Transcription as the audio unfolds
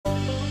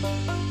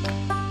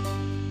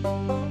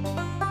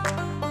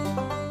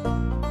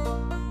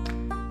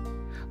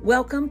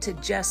Welcome to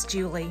Just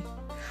Julie.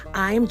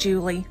 I am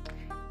Julie,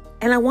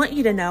 and I want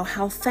you to know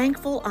how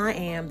thankful I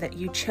am that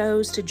you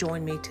chose to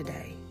join me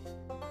today.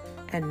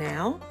 And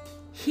now,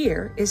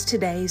 here is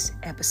today's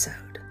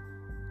episode.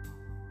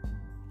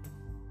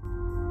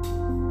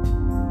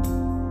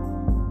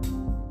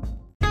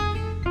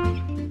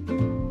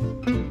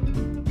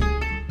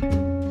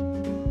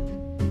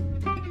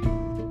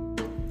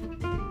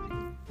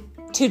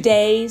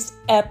 Today's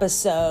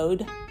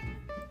episode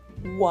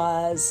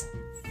was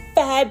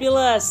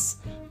fabulous.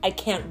 I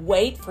can't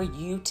wait for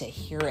you to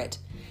hear it.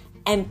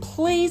 And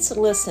please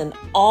listen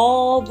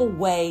all the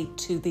way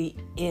to the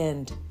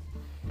end.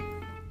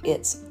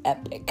 It's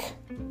epic.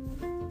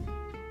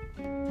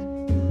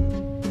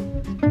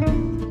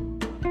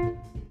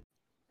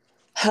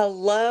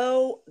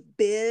 Hello,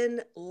 Ben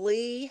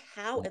Lee.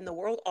 How in the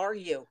world are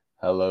you?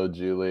 Hello,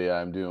 Julie.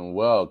 I'm doing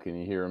well. Can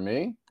you hear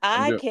me?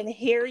 I can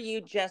hear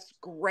you just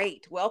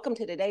great. Welcome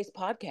to today's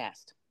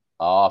podcast.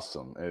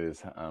 Awesome.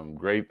 I'm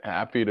great.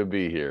 Happy to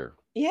be here.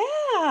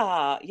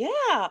 Yeah.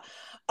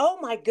 Oh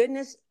my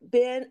goodness,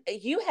 Ben,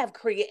 you have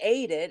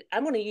created,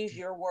 I'm going to use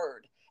your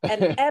word,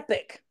 an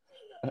epic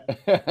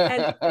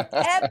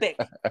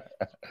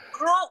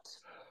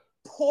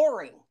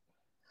outpouring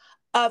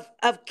of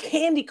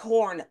candy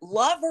corn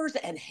lovers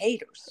and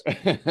haters.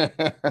 It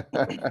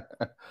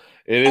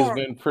has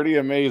been pretty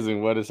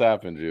amazing what has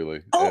happened, Julie.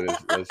 I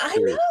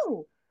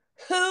know.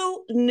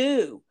 Who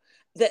knew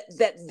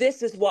that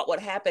this is what would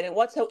happen? And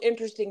what's so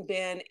interesting,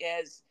 Ben,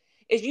 is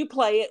you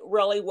play it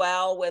really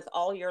well with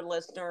all your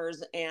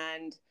listeners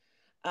and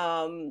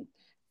the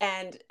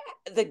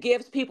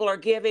gifts people are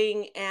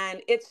giving,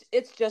 and it's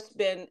just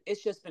been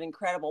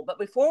incredible. But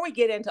before we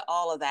get into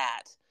all of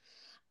that,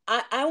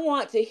 I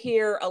want to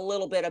hear a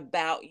little bit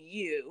about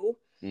you,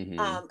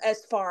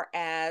 as far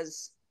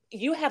as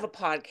you have a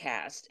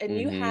podcast and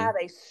you have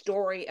a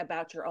story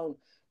about your own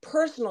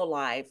personal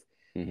life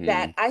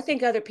that I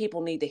think other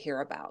people need to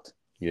hear about.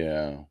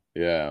 Yeah.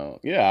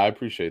 I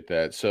appreciate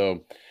that.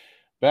 So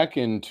back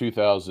in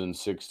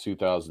 2006,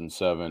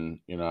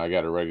 2007, I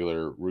got a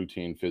regular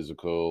routine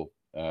physical.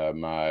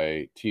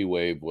 My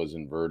T-wave was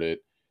inverted.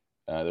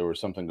 There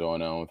was something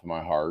going on with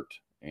my heart.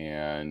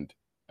 And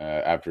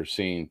after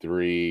seeing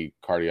 3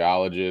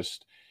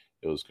 cardiologists,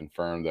 it was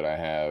confirmed that I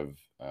have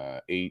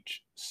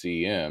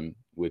HCM,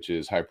 which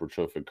is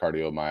hypertrophic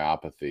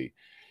cardiomyopathy.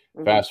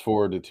 Fast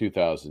forward to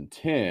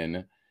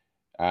 2010,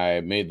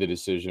 I made the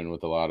decision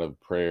with a lot of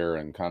prayer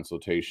and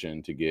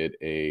consultation to get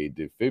a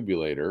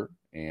defibrillator,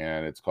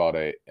 and it's called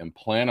a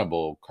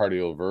implantable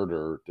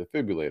cardioverter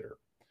defibrillator.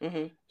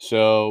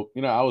 So,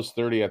 I was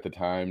 30 at the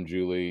time,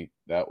 Julie.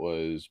 It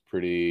was a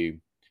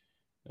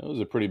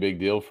pretty big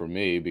deal for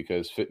me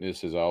because fitness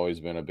has always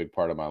been a big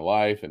part of my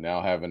life. And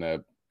now having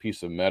a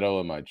piece of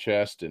metal in my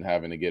chest and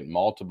having to get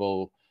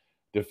multiple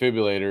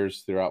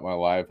defibrillators throughout my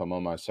life. I'm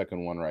on my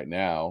second one right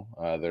now.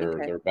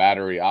 They're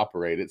battery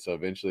operated. So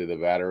eventually the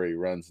battery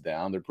runs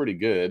down. They're pretty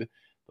good.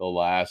 They'll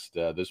last,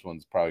 this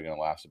one's probably going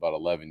to last about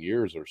 11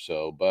 years or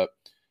so. But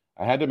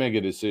I had to make a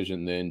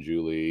decision then,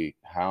 Julie,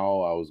 how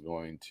I was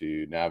going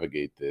to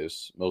navigate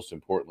this. Most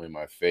importantly,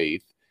 my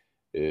faith.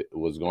 It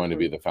was going to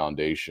be the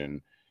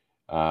foundation.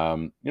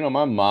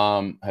 My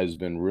mom has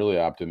been really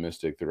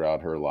optimistic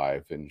throughout her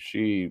life, and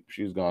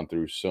she's gone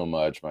through so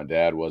much. My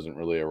dad wasn't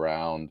really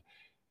around.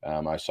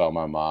 I saw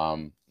my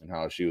mom and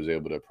how she was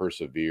able to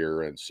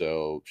persevere. And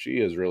so she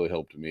has really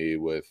helped me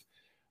with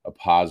a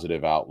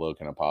positive outlook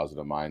and a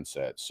positive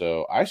mindset.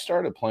 So I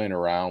started playing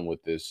around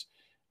with this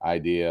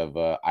idea of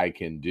I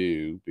can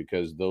do,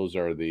 because those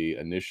are the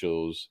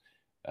initials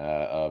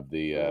of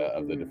the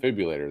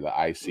defibrillator, the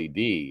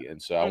ICD.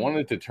 And so I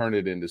wanted to turn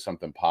it into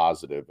something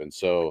positive. And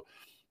so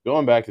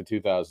going back to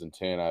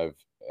 2010, I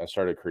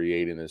started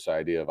creating this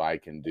idea of I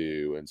can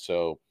do. And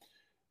so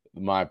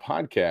my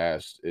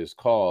podcast is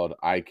called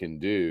I Can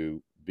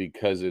Do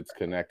because it's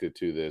connected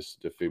to this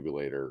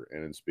defibrillator.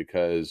 And it's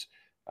because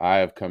I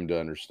have come to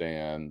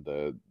understand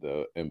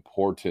the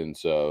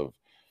importance of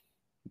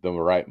the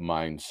right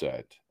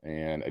mindset.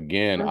 And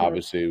again,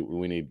 obviously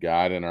we need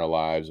God in our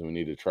lives and we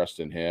need to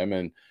trust in him.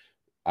 And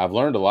I've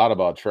learned a lot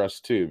about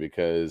trust too,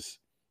 because,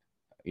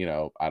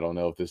 I don't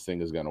know if this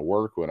thing is going to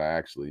work when I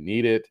actually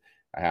need it.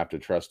 I have to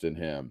trust in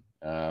him.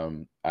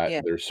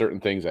 There's certain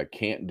things I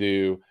can't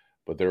do,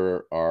 but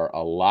there are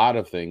a lot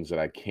of things that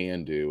I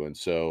can do. And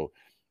so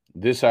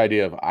this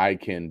idea of I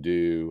can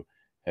do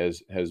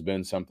has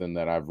been something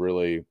that I've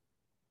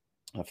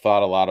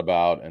thought a lot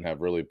about and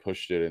have really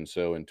pushed it. And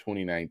so in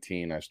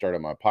 2019, I started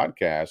my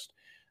podcast,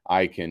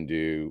 I Can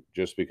Do,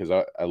 just because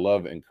I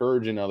love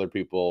encouraging other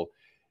people,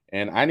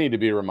 and I need to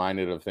be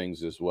reminded of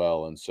things as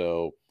well. And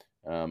so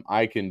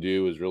I Can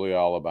Do is really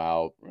all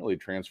about really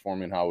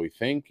transforming how we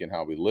think and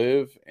how we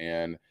live,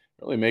 and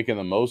really making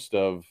the most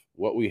of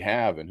what we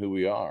have and who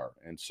we are.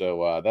 And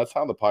so that's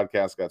how the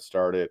podcast got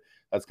started.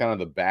 That's kind of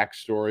the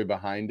backstory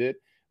behind it,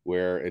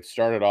 where it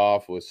started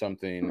off with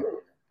something,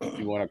 if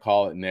you want to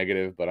call it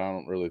negative, but I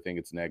don't really think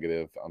it's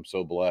negative. I'm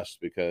so blessed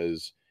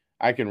because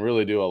I can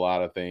really do a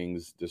lot of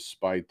things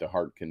despite the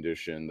heart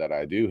condition that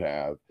I do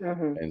have.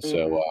 Mhm. And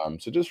so,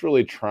 Mhm. so just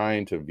really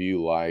trying to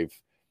view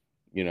life,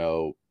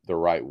 the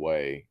right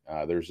way.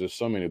 There's just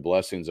so many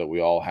blessings that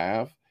we all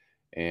have.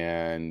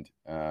 And,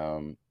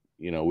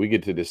 we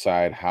get to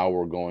decide how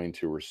we're going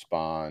to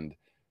respond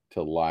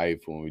to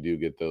life when we do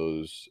get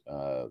those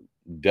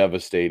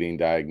devastating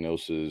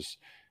diagnoses,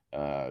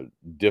 uh,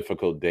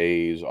 difficult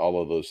days,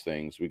 all of those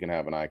things. We can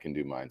have an I can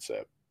do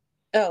mindset.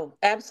 Oh,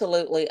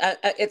 absolutely.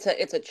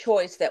 It's a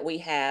choice that we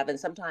have, and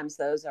sometimes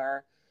those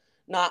are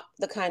not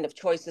the kind of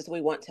choices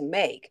we want to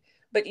make.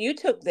 But you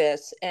took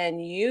this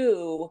and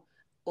you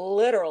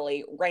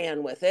literally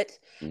ran with it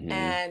Hmm.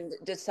 and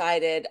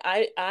decided,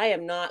 I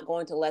am not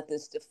going to let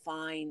this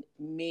define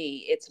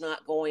me. It's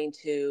not going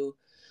to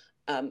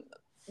um,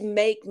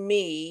 make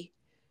me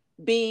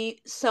be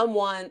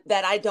someone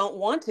that I don't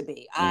want to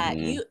be.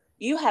 Hmm.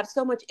 You have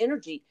so much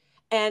energy,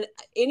 and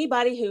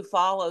anybody who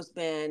follows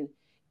Ben,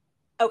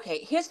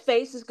 okay, his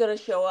face is going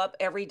to show up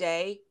every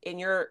day in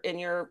your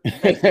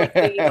Facebook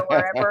feed or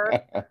wherever,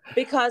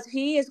 because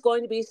he is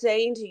going to be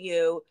saying to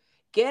you,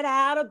 get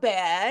out of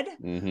bed,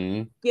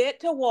 Hmm. get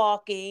to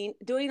walking,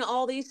 doing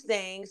all these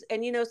things.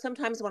 And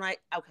sometimes when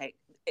okay,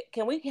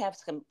 can we have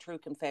some true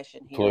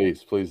confession here?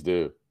 Please, please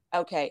do.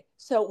 Okay,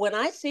 so when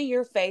I see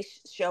your face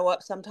show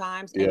up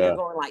sometimes and you're Yeah.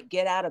 going like,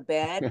 get out of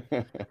bed,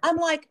 I'm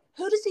like,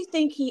 who does he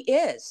think he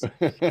is?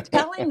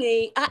 Telling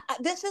me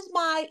this is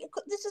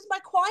my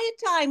quiet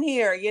time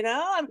here.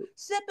 I'm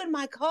sipping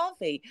my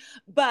coffee,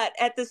 but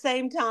at the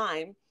same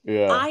time,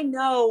 Yeah. I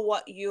know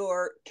what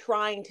you're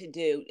trying to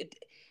do.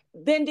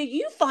 Ben, do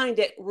you find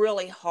it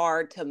really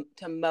hard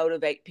to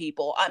motivate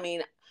people? I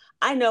mean,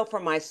 I know for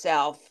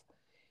myself,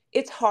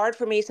 it's hard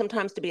for me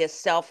sometimes to be a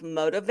self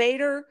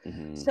motivator.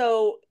 Hmm.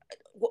 So,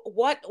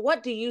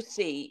 what do you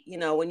see?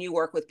 When you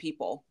work with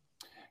people.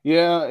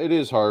 Yeah, it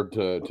is hard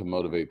to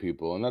motivate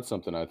people, and that's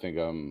something I think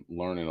I'm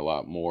learning a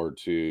lot more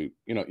to,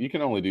 you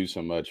can only do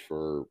so much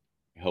for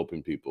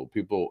helping people.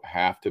 People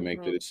have to make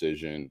the Hmm.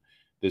 decision.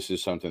 This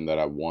is something that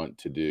I want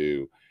to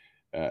do.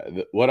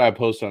 What I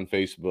post on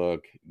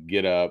Facebook,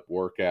 get up,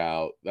 work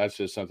out, that's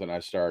just something I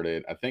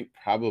started, I think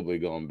probably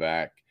going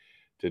back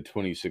to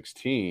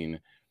 2016.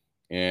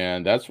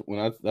 And that's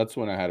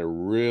when I had a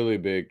really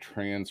big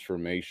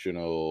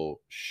transformational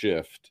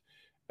shift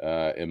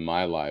in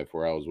my life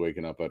where I was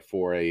waking up at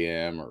 4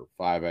 a.m. or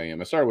 5 a.m.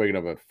 I started waking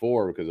up at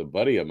 4 because a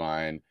buddy of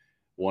mine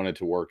wanted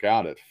to work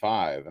out at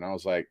 5. And I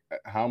was like,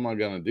 How am I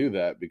going to do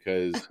that?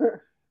 Because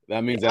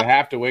that means I Yeah,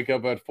 have to wake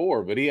up at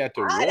 4, but he had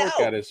to I work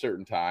at know. a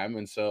certain time.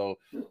 And so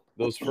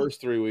those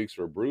first 3 weeks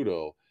were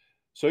brutal.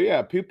 So,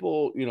 yeah,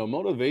 people,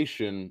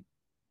 motivation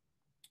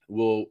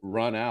will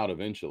run out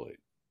eventually.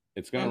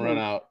 It's going to run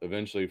Hmm. out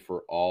eventually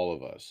for all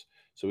of us.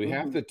 So we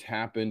have Hmm. to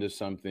tap into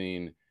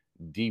something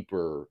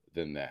deeper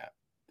than that.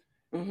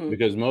 Hmm.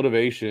 Because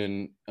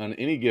motivation on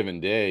any given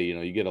day,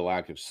 you get a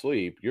lack of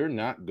sleep, you're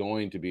not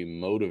going to be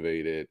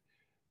motivated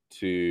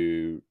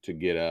to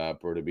get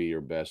up or to be your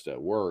best at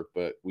work,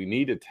 but we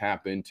need to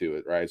tap into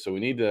it, right? So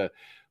we need to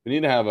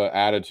have an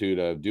attitude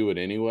of do it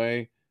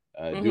anyway,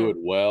 do Hmm. it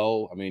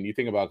well. I mean, you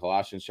think about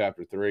Colossians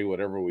chapter 3,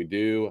 whatever we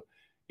do,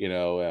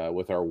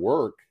 with our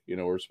work,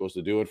 we're supposed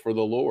to do it for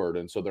the Lord.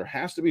 And so there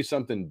has to be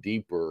something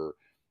deeper.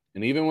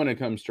 And even when it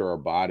comes to our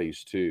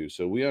bodies too.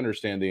 So we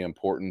understand the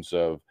importance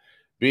of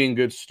being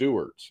good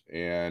stewards,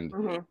 and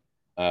Hmm.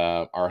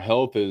 our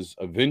health is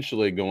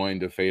eventually going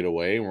to fade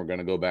away and we're going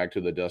to go back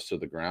to the dust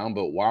of the ground.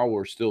 But while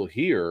we're still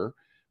here,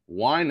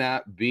 why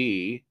not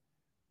be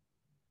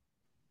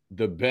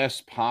the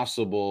best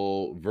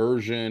possible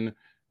version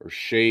or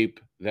shape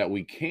that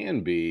we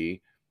can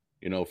be,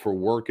 for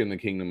work in the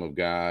kingdom of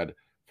God,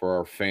 for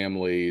our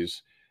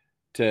families,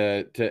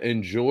 to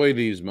enjoy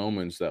these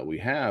moments that we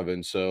have.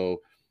 And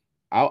so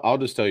I'll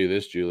just tell you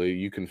this, Julie.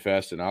 You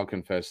confessed, and I'll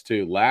confess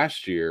too.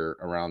 Last year,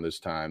 around this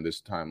time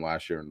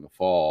last year in the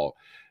fall,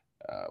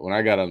 when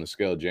I got on the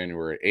scale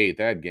January 8th,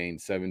 I had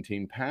gained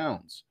 17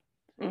 pounds.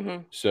 Hmm.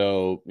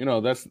 So,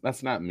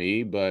 that's not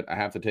me, but I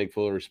have to take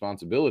full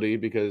responsibility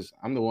because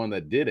I'm the one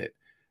that did it.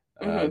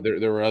 Hmm.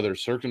 There were other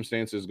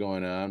circumstances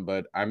going on,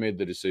 but I made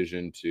the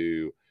decision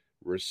to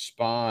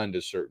respond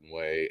a certain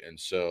way. And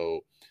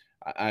so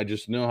I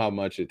just know how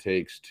much it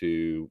takes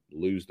to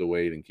lose the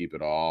weight and keep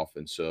it off.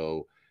 And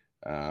so,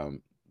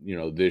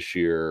 this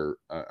year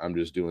I'm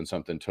just doing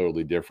something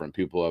totally different.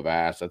 People have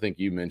asked, I think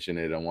you mentioned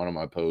it on one of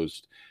my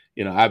posts.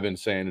 I've been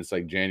saying it's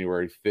like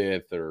January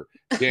 5th or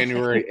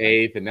January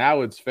 8th, and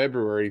now it's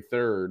February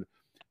 3rd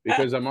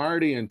because I'm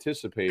already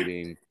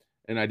anticipating,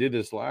 and I did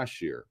this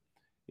last year.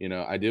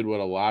 I did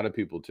what a lot of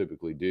people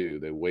typically do.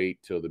 They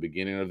wait till the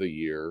beginning of the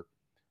year.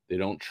 They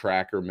don't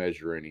track or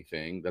measure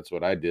anything. That's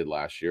what I did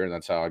last year, and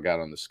that's how I got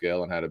on the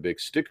scale and had a big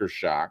sticker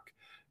shock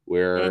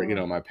where,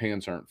 Hmm. my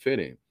pants aren't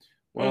fitting.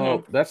 Hmm.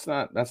 Well, that's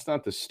not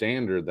the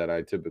standard that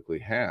I typically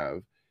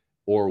have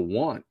or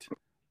want.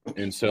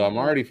 And so I'm Hmm.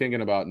 already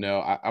thinking about, no,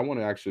 I want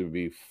to actually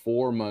be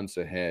 4 months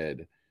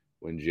ahead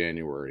when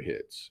January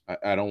hits.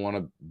 I don't want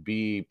to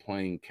be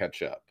playing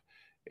catch up.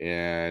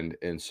 And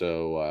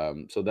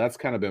so that's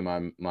kind of been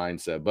my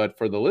mindset. But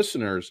for the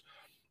listeners,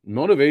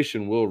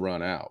 motivation will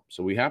run out.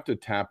 So we have to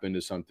tap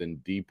into something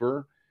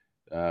deeper,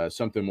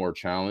 something more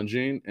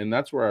challenging. And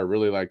that's where I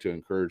really like to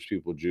encourage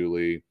people,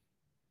 Julie,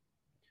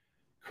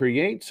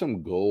 create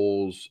some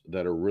goals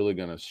that are really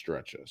going to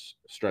stretch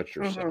Mm-hmm.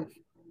 yourself.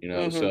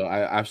 So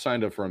Mm-hmm. I've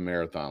signed up for a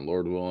marathon,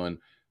 Lord willing.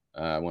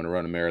 I want to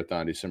run a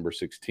marathon December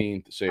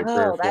 16th. Say a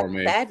prayer Oh, for that's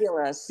me.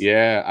 fabulous.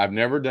 Yeah, I've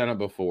never done it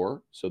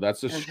before. So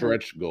that's a Uh-huh.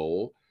 stretch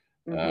goal.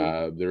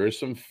 Mm-hmm. There is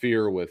some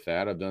fear with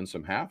that. I've done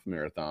some half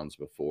marathons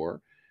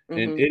before, and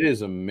Mm-hmm. it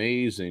is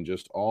amazing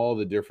just all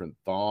the different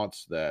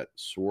thoughts that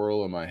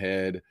swirl in my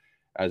head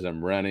as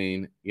I'm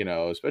running,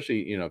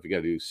 especially, if you got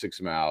to do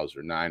 6 miles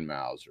or 9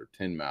 miles or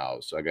 10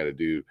 miles. So I got to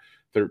do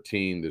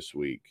 13 this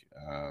week.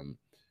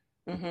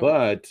 Mm-hmm.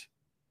 But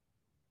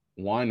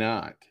why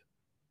not?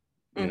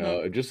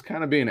 Mm-hmm. Just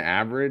kind of being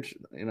average,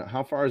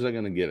 how far is that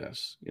going to get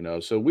us?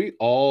 So we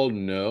all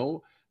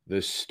know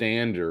the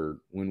standard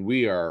when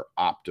we are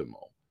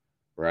optimal,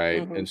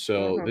 right? Mm-hmm. And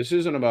so Mm-hmm. this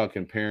isn't about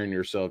comparing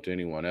yourself to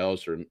anyone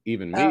else or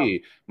even Oh,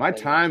 me. My yeah,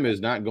 yeah. time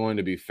is not going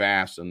to be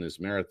fast in this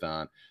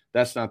marathon.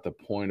 That's not the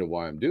point of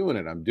why I'm doing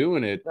it. I'm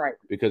doing it Right.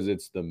 because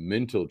it's the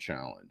mental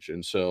challenge.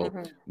 And so Mm-hmm.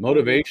 Mm-hmm.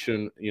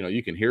 motivation,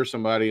 you can hear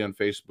somebody on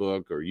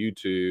Facebook or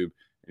YouTube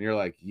and you're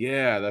like,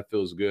 yeah, that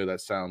feels good.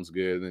 That sounds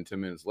good. And then 10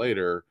 minutes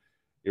later,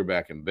 you're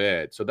back in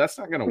bed. So that's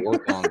not going to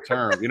work long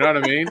term. You know what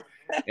I mean?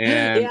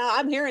 And Yeah,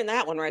 I'm hearing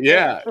that one right there.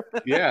 yeah,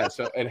 yeah.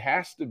 So it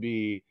has to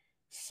be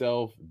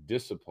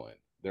self-discipline.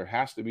 There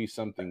has to be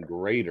something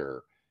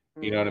greater.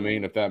 You know what I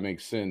mean? Mm, If that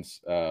makes sense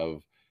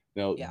of,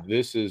 yeah.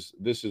 this is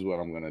what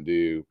I'm going to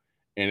do.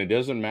 And it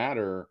doesn't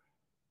matter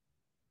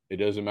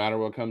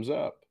what comes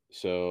up.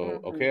 So,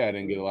 Mm-hmm. okay, I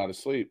didn't get a Mm-hmm. lot of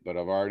sleep, but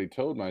I've already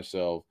told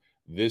myself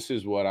this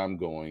is what I'm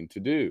going to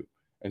do.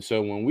 And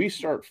so when we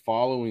start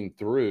following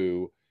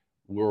through,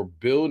 we're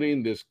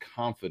building this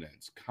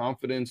confidence.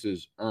 Confidence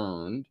is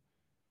earned,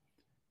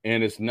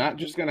 and it's not Mm-hmm.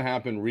 just going to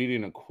happen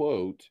reading a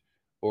quote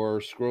or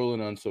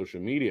scrolling on social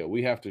media.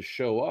 We have to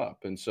show up.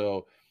 And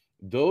so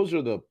those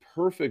are the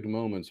perfect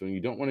moments when you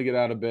don't want to get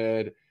out of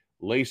bed,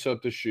 lace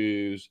up the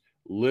shoes,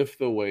 lift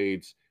the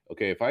weights.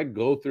 Okay, if I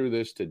go through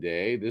this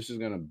today, this is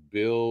going to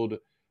build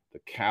the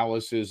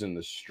calluses and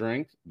the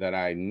strength that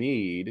I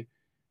need.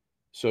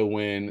 So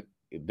when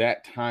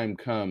that time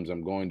comes,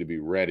 I'm going to be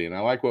ready. And I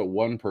like what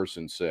one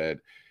person said,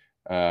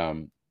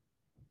 um,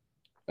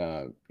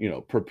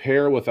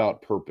 prepare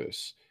without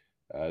purpose.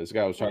 This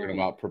guy was talking Mm,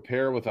 about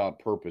prepare without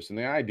purpose. And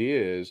the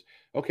idea is,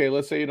 okay,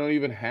 let's say you don't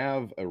even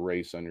have a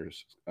race on your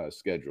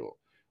schedule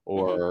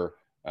mm-hmm.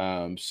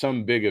 or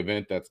some big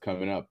event that's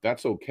coming up.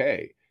 That's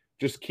okay.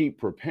 Just keep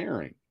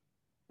preparing,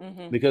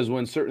 Mm-hmm. because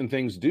when certain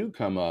things do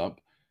come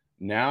up,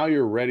 now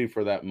you're ready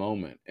for that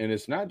moment. And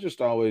it's not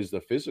just always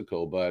the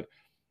physical, but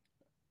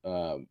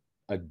uh,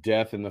 a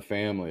death in the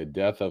family, a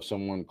death of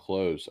someone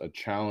close, a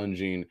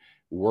challenging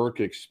work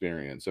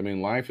experience. I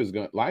mean, life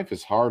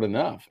is hard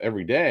enough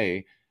every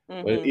day, but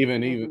Mm-hmm.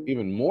 even Mm-hmm.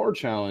 even more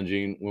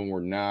challenging when we're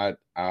not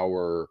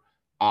our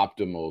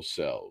optimal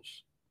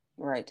selves.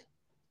 Right.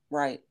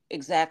 Right.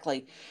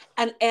 Exactly.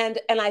 And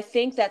I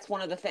think that's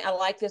one of the things I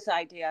like this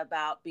idea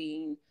about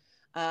being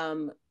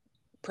um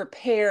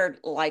prepared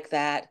like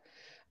that.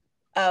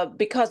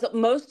 Because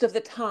most of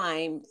the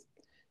time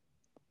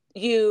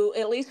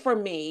at least for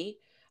me,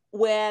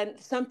 when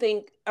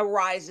something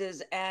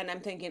arises and I'm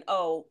thinking,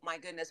 oh my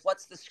goodness,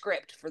 what's the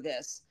script for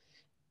this?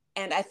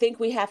 And I think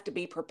we have to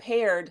be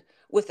prepared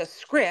with a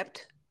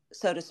script,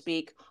 so to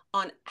speak,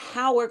 on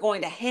how we're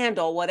going to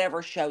handle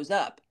whatever shows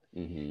up.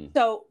 Hmm.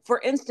 So, for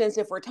instance,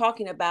 if we're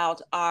talking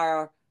about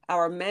our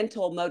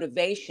mental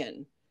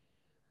motivation,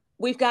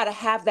 we've got to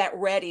have that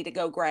ready to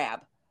go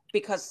grab,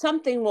 because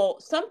something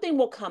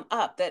will come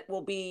up that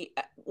will be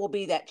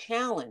that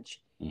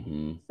challenge.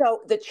 Hmm.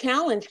 So the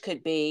challenge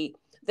could be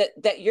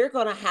that you're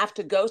going to have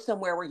to go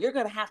somewhere where you're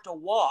going to have to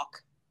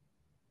walk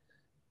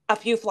a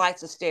few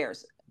flights of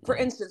stairs. For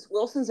instance,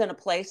 Wilson's in a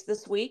place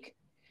this week.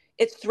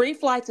 It's 3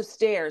 flights of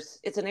stairs.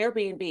 It's an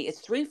Airbnb. It's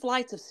 3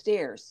 flights of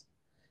stairs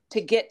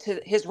to get to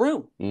his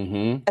room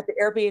Hmm. at the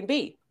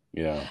Airbnb.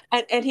 Yeah.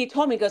 And he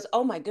told me, he goes,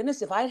 "Oh my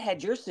goodness, if I'd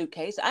had your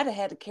suitcase, I'd have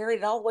had to carry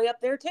it all the way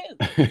up there too."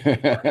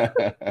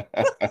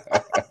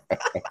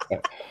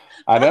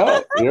 I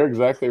know. You're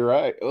exactly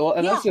right. Well,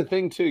 and Yeah. that's the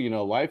thing too,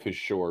 life is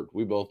short.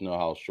 We both know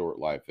how short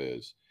life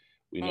is.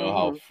 We know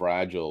how Hmm.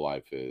 fragile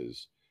life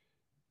is.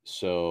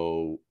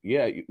 So,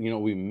 yeah,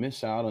 we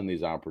miss out on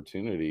these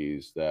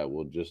opportunities that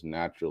will just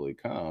naturally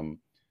come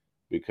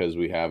because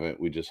we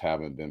just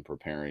haven't been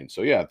preparing.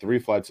 So, yeah, 3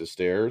 flights of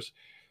stairs,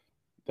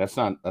 that's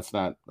not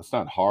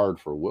hard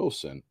for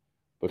Wilson,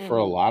 but for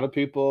a Hmm. lot of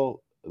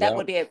people, That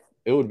would be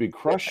it would be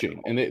crushing,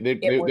 difficult. and they they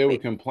It they, would they would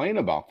be. complain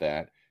about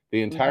that the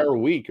Hmm. entire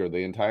week or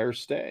the entire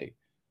stay.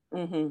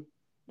 Hmm.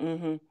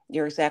 Hmm.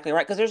 You're exactly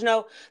right, because there's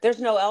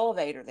no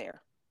elevator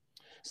there.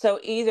 So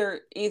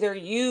either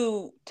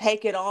you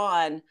take it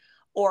on,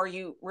 or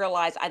you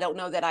realize, I don't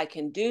know that I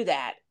can do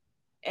that.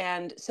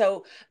 And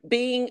so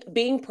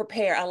being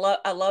prepared,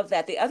 I love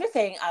that. The other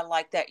thing I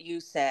like that you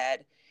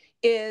said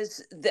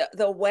is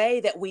the way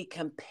that we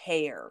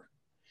compare.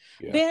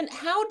 Yeah. Ben,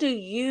 how do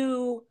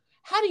you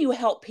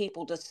help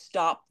people to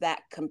stop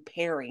that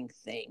comparing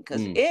thing?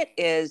 Because Mm. it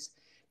is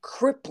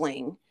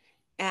crippling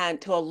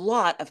and to a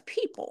lot of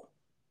people.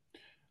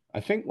 I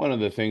think one of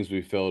the things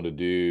we fail to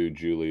do,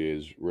 Julie,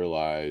 is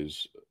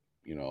realize,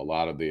 a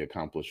lot of the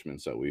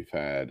accomplishments that we've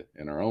had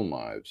in our own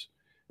lives.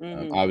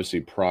 Hmm.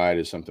 Obviously, pride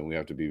is something we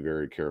have to be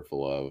very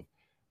careful of.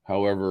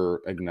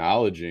 However,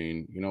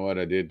 acknowledging, you know what,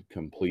 I did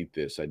complete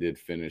this, I did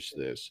finish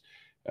this.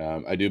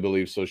 I do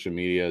believe social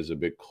media is a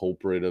big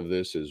culprit of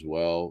this as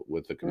well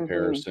with the Hmm.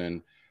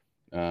 comparison.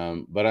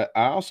 But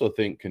I also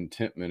think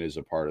contentment is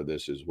a part of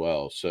this as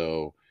well.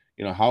 So,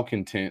 how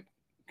content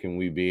can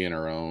we be in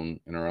our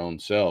own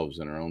selves,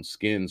 in our own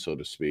skin, so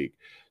to speak?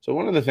 So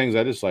one of the things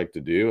I just like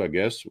to do, I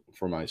guess,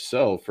 for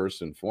myself,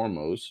 first and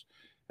foremost,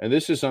 and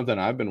this is something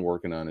I've been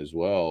working on as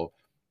well,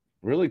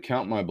 really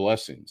count my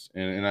blessings.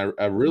 And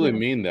I really Hmm.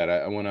 mean that.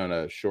 I went on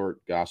a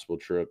short gospel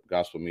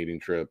meeting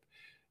trip.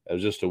 It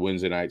was just a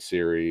Wednesday night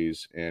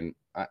series, and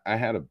I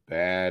had a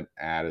bad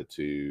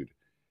attitude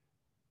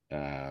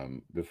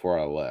before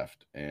I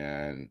left.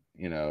 And,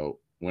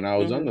 when I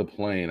was on Hmm. the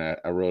plane,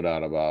 I wrote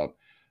out about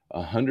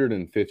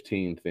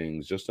 115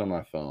 things just on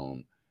my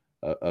phone,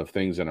 of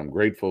things that I'm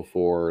grateful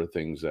for,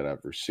 things that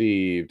I've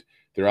received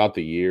throughout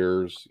the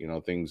years,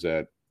 things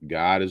that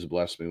God has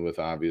blessed me with,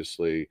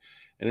 obviously.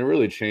 And it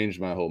really changed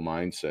my whole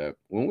mindset.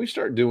 When we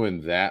start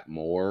doing that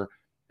more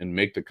and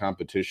make the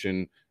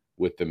competition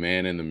with the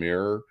man in the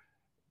mirror,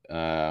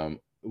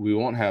 we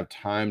won't have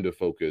time to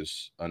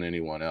focus on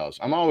anyone else.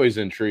 I'm always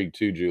intrigued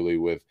too, Julie,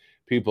 with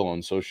people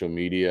on social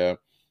media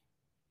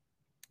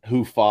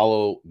who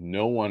follow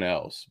no one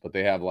else, but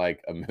they have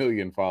like a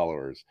million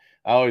followers.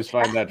 I always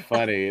find that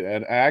funny.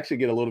 And I actually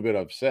get a little bit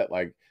upset.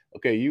 Like,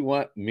 okay, you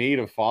want me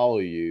to follow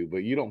you,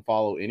 but you don't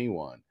follow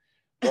anyone.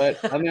 But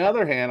on the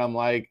other hand, I'm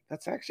like,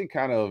 that's actually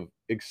kind of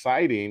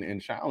exciting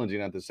and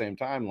challenging at the same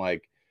time.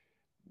 Like,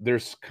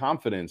 there's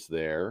confidence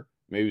there.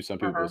 Maybe some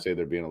people Uh-huh. say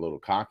they're being a little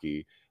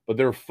cocky, but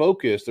they're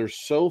focused. They're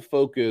so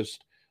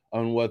focused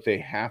on what they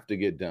have to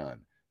get done.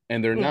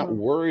 And they're not Hmm.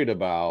 worried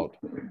about,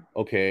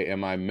 okay,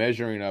 am I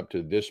measuring up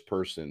to this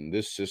person,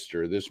 this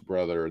sister, this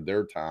brother,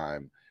 their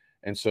time?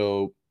 And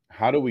so,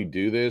 how do we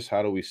do this?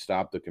 How do we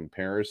stop the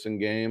comparison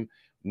game?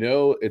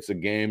 No, it's a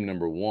game,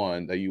 number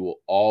one, that you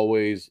will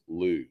always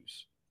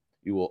lose.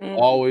 You will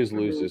always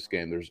lose Hmm. this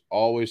game. There's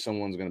always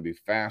someone's going to be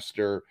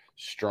faster,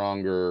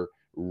 stronger,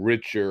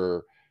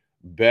 richer,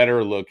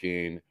 better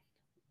looking.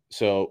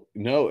 So,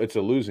 no, it's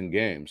a losing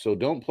game. So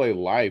don't play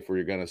life where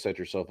you're going to set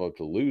yourself up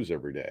to lose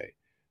every day.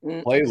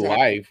 Play Exactly.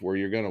 life where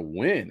you're going to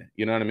win.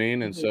 You know what I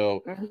mean? And Hmm.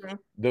 so Hmm.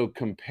 the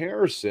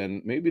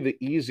comparison, maybe the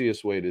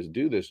easiest way to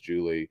do this,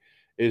 Julie,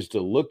 is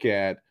to look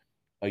at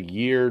a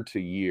year to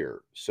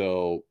year.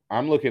 So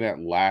I'm looking at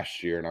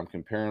last year and I'm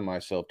comparing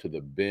myself to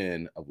the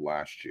Ben of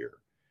last year.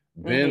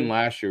 Ben Hmm.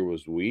 last year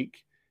was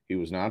weak. He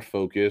was not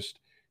focused.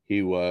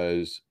 He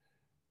was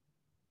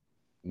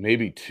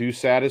maybe too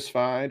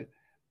satisfied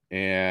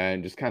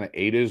and just kind of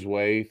ate his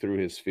way through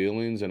his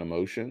feelings and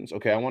emotions.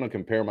 Okay, I want to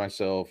compare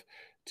myself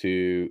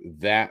to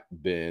that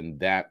Ben,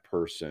 that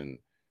person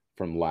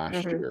from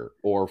last Hmm. year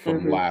or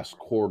from Hmm. last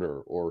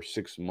quarter or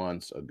 6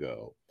 months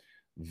ago.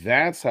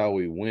 That's how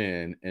we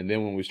win. And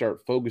then when we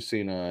start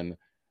focusing on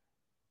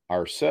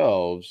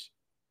ourselves,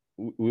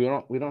 we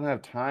don't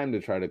have time to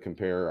try to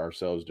compare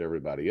ourselves to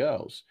everybody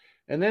else.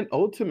 And then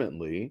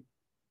ultimately,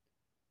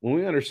 when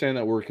we understand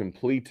that we're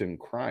complete in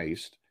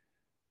Christ,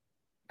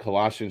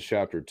 Colossians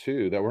chapter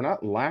 2, that we're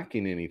not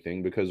lacking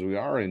anything because we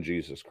are in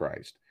Jesus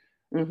Christ.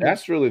 Hmm.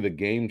 That's really the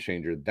game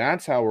changer.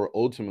 That's how we're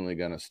ultimately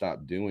going to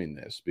stop doing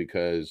this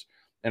because,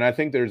 and I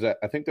think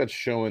that's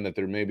showing that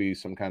there may be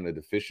some kind of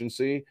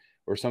deficiency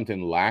or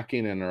something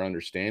lacking in our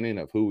understanding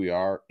of who we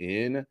are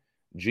in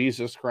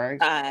Jesus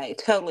Christ. I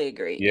totally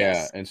agree. Yeah.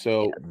 Yes. And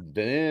so Yes.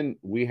 then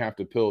we have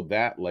to peel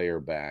that layer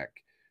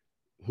back.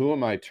 Who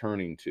am I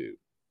turning to?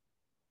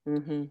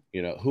 Hmm.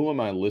 Who am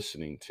I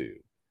listening to?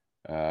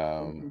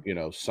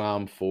 Hmm.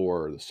 Psalm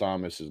 4, the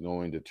psalmist is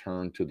going to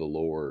turn to the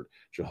Lord.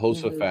 Hmm.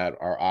 Jehoshaphat,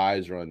 our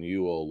eyes are on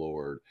you, O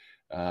Lord.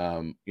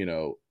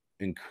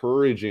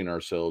 Encouraging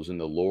ourselves in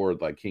the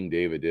Lord, like King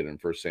David did in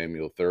 1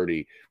 Samuel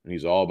 30, when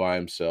he's all by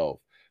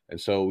himself.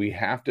 And so we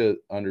have to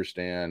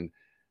understand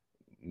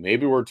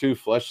maybe we're too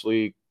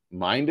fleshly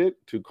minded,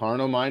 too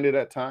carnal minded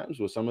at times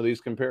with some of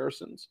these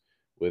comparisons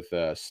with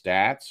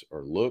stats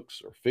or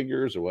looks or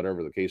figures or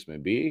whatever the case may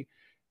be.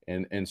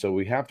 And so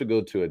we have to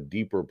go to a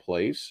deeper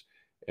place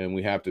and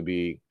we have to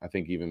be, I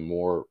think, even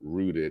more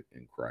rooted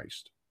in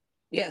Christ.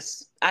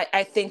 Yes.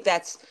 I think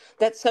that's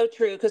so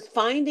true because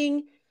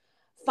finding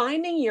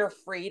your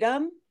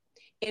freedom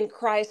in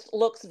Christ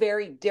looks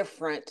very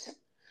different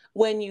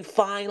when you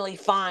finally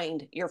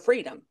find your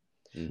freedom,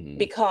 Hmm.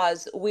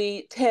 because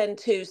we tend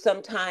to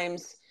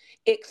sometimes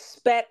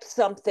expect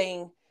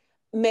something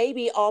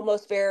maybe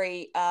almost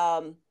very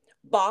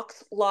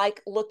box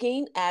like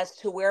looking as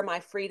to where my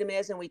freedom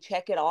is, and we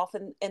check it off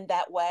in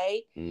that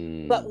way.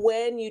 But Mm.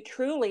 when you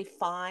truly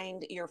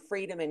find your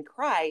freedom in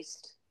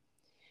Christ,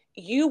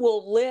 you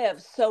will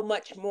live so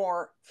much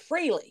more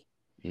freely,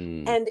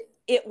 Mm, and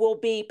it will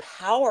be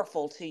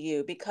powerful to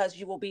you because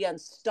you will be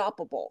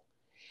unstoppable.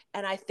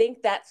 And I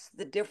think that's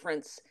the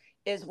difference,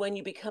 is when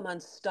you become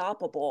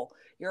unstoppable,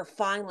 you're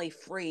finally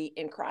free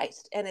in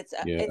Christ. And it's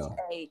yeah.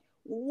 a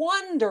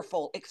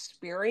wonderful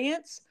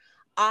experience.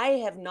 I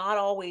have not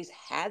always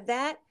had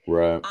that.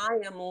 Right. I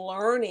am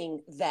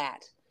learning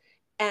that.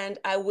 And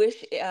I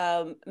wish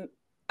I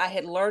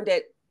had learned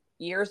it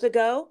years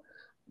ago,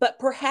 but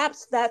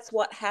perhaps that's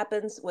what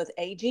happens with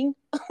aging.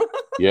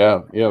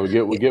 Yeah. Yeah.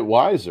 We get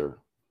wiser.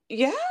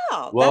 Yeah,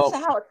 that's Well,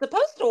 how it's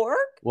supposed to work.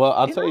 Well,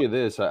 I'll You tell know? you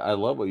this. I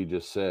love what you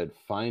just said.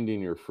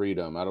 Finding your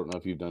freedom. I don't know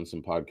if you've done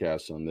some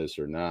podcasts on this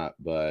or not,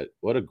 but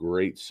what a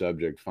great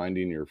subject,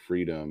 finding your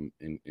freedom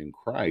in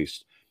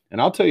Christ. And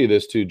I'll tell you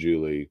this too,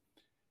 Julie.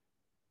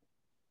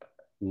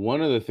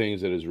 One of the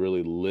things that has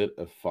really lit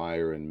a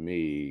fire in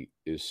me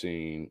is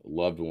seeing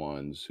loved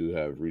ones who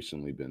have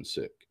recently been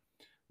sick.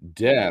 Mhm.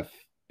 Death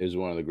is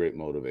one of the great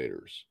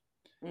motivators.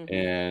 Mhm.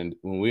 And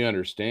when we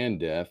understand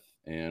death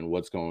and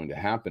what's going to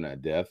happen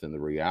at death and the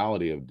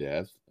reality of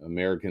death,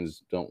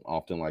 Americans don't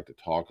often like to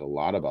talk a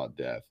lot about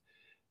death.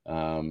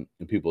 And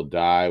people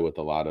die with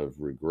a lot of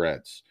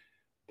regrets.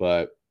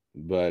 But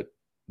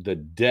the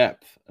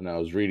depth, and I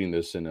was reading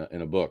this in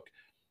a book,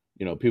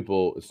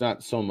 people, it's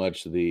not so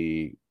much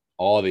the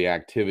all the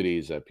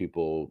activities that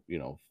people,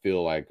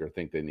 feel like or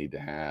think they need to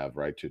have,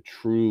 right, to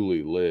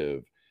truly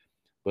live,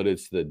 but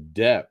it's the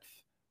depth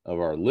of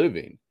our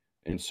living.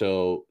 And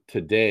so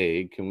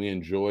today, can we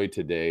enjoy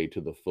today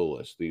to the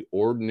fullest? The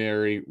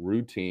ordinary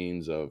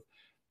routines of,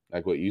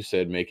 like what you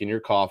said, making your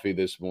coffee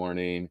this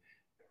morning,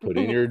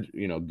 putting your,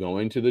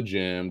 going to the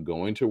gym,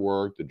 going to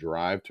work, the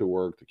drive to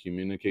work, the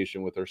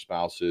communication with our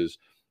spouses,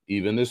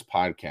 even this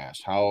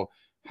podcast. How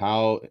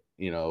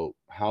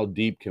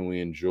deep can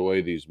we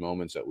enjoy these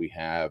moments that we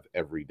have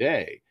every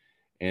day?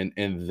 And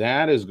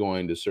that is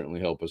going to certainly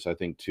help us, I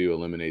think, to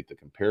eliminate the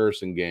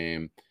comparison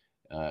game,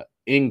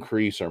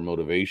 increase our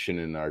motivation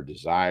and our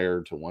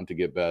desire to want to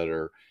get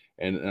better.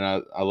 And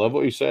I love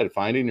what you said,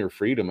 finding your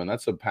freedom. And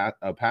that's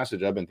a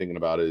passage I've been thinking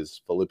about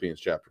is Philippians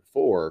chapter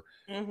 4,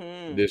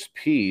 Mhm. this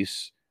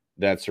peace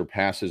that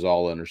surpasses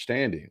all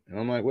understanding. And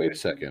I'm like, wait a Mhm.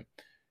 second.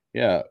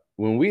 Yeah.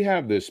 When we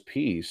have this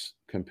peace,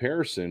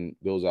 comparison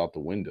goes out the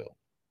window.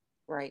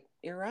 Right.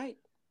 You're right.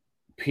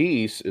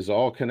 Peace is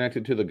all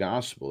connected to the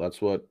gospel.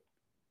 That's what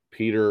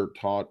Peter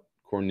taught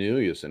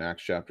Cornelius in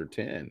Acts chapter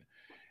 10.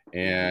 Mhm.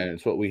 And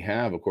it's what we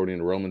have according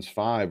to Romans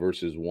 5,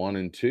 verses 1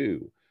 and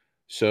 2.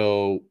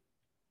 So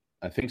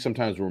I think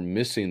sometimes we're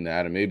missing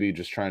that and maybe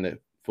just trying to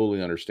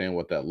fully understand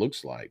what that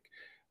looks like.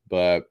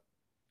 But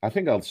I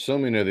think so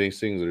many of these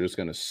things are just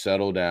going to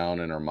settle down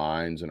in our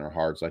minds and our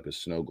hearts like a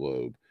snow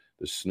globe.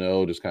 The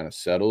snow just kind of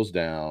settles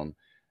down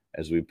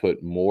as we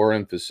put more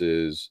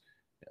emphasis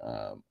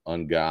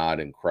on God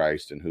and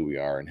Christ and who we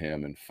are in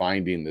Him, and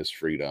finding this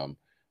freedom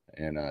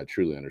and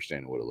truly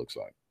understanding what it looks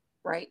like.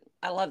 Right.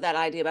 I love that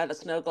idea about a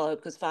snow globe,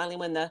 because finally,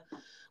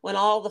 when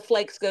all the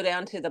flakes go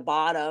down to the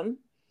bottom,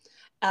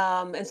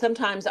 and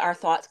sometimes our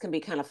thoughts can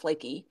be kind of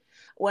flaky.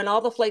 When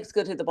all the flakes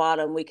go to the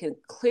bottom, we can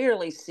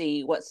clearly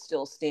see what's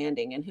still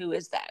standing, and who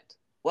is that?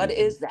 What Hmm.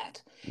 is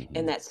that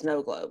in Hmm. that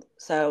snow globe?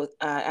 So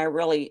I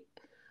really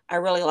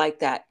like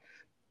that.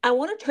 I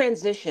want to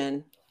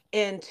transition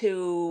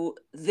into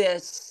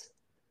this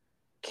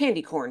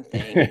candy corn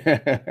thing.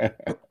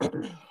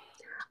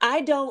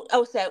 I don't.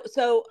 Oh,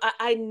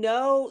 I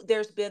know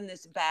there's been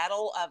this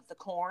battle of the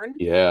corn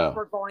Yeah.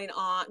 for going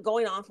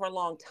on for a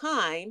long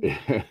time,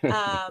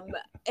 um,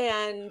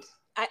 and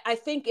I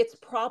think it's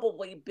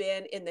probably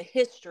been in the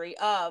history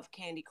of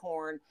candy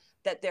corn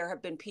that there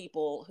have been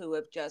people who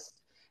have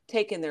just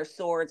taken their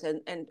swords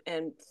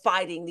and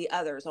fighting the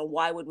others on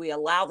why would we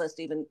allow this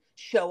to even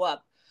show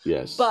up.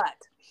 Yes. But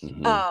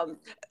Hmm. um,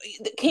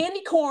 the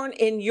candy corn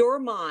in your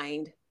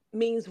mind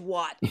means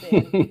what,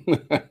 Ben?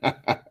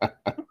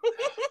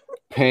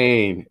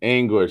 Pain,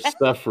 anguish,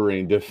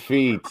 suffering,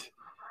 defeat,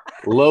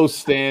 low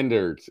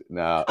standards.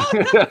 No.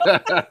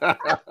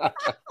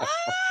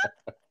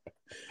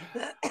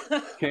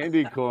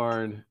 Candy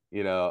corn,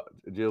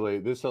 Julie,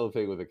 this whole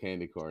thing with the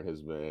candy corn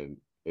has been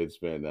it's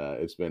been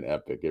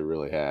epic. It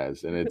really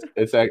has. And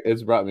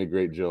it's brought me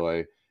great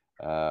joy.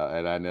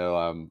 And I know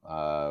I'm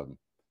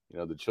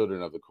the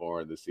children of the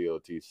corn, the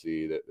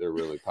COTC, that they're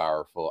really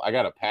powerful. I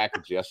got a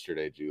package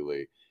yesterday,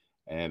 Julie,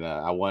 and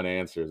I want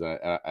answers.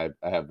 I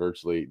have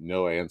virtually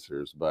no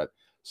answers, but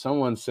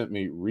someone sent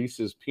me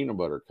Reese's peanut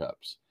butter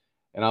cups.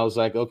 And I was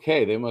like,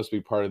 okay, they must be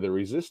part of the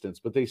resistance.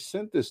 But they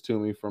sent this to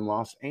me from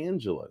Los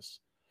Angeles.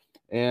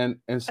 And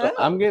so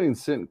I'm Oh, getting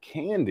sent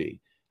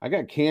candy. I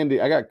got candy.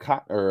 I got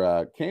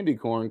candy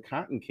corn,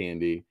 cotton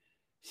candy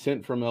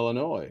sent from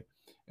Illinois.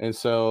 And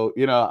so,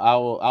 I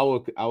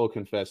will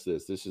confess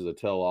this. This is a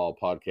tell-all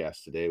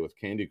podcast today with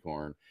candy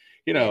corn.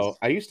 yes.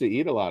 I used to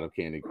eat a lot of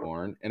candy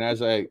corn, and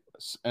as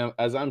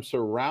I'm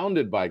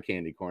surrounded by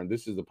candy corn,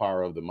 this is the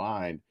power of the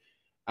mind.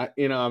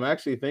 I'm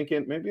actually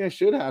thinking maybe I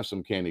should have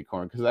some candy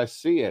corn because I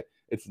see it.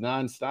 It's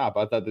nonstop.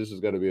 I thought this was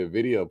going to be a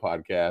video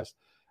podcast.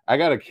 I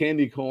got a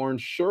candy corn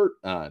shirt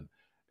on,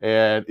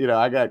 and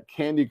I got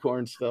candy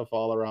corn stuff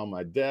all around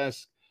my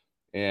desk,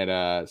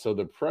 and so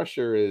the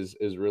pressure is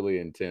really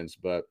intense.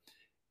 But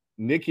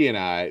Nikki and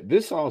I,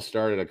 this all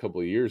started a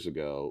couple of years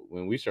ago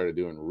when we started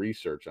doing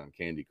research on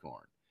candy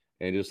corn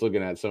and just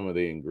looking at some of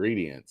the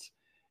ingredients.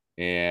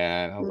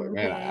 And I was like,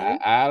 man, Mm-hmm.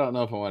 I don't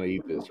know if I want to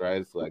eat this,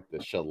 right? It's like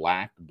the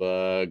shellac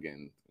bug,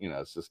 and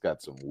it's just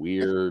got some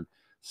weird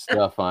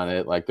stuff on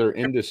it. Like they're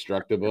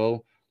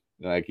indestructible.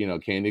 Like,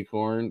 candy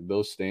corn,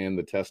 those stand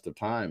the test of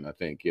time, I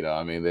think.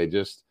 I mean, they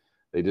just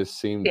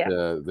seem Yeah.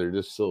 to, they're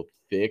just so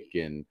thick,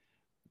 and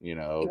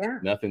Yeah.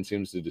 nothing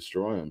seems to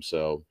destroy them.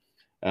 So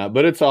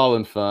but it's all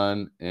in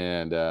fun,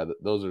 and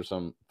those are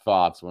some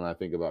thoughts when I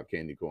think about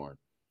candy corn.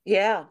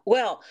 Yeah.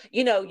 Well,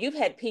 you've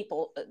had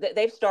people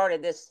they've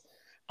started this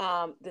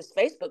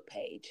Facebook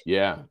page,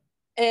 Yeah,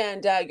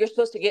 and you're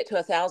supposed to get to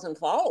 1,000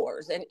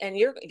 followers, and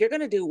you're going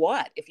to do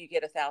what if you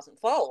get 1,000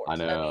 I followers? I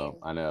know, mean,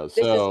 I know. this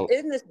is So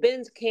isn't this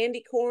Ben's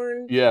candy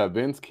corn yeah,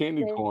 Ben's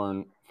Candy thing?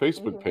 Corn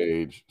Facebook Hmm.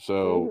 page.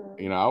 So,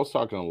 Hmm. I was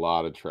talking a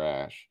lot of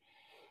trash.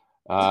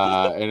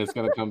 And it's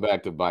gonna come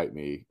back to bite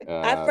me.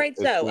 I'm afraid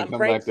It's so. gonna I'm come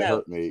afraid back to so.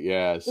 hurt me.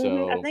 Yeah. Hmm.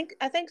 I So think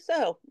I think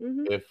so.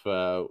 Hmm.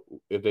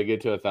 if they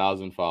get to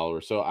 1,000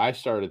 followers, so I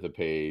started the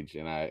page,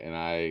 and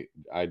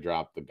I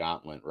dropped the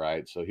gauntlet,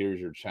 right? So here's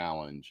your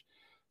challenge.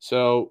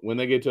 So when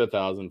they get to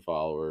 1,000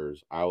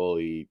 followers, I will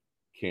eat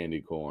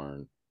candy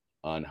corn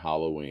on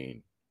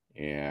Halloween,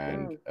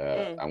 and Mm,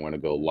 mm, I'm gonna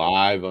go mm.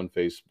 live on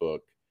Facebook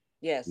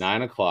Yes.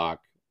 9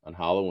 o'clock on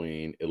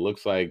Halloween. It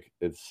looks like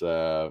it's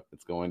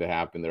going to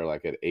happen. They're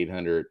like at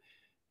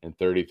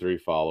 833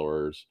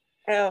 followers.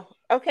 Oh,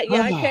 okay.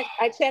 Yeah,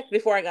 I checked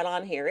before I got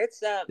on here.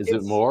 Is it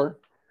It's more?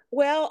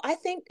 well, I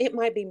think it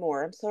might be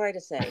more. I'm sorry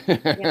to say.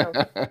 Yeah.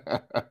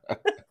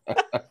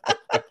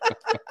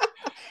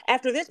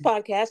 After this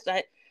podcast,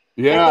 I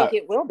Yeah.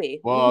 think it will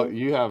be. Well, Hmm.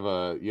 you have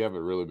a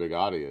really big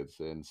audience,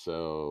 and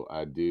so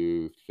I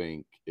do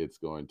think it's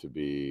going to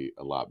be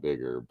a lot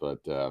bigger. But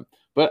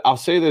I'll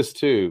say this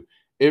too: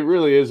 it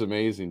really is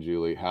amazing,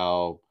 Julie,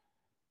 how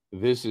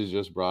this has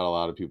just brought a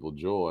lot of people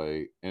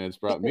joy, and it's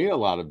brought me a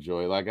lot of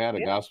joy. Like I had a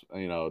Yeah.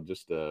 gospel,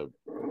 just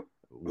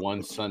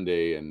one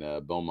Sunday in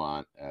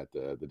Beaumont at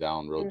the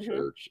Down Road Hmm.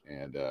 Church,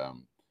 and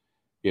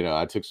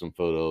I took some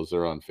photos.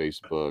 They're on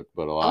Facebook,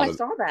 but a Oh, I lot of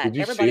saw that. did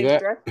you see Everybody's that?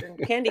 dressed in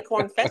candy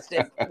corn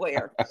festive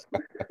wear.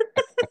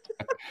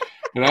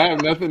 And I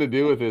have nothing to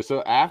do with it.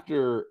 So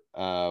after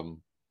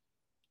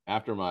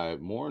my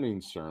morning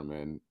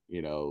sermon,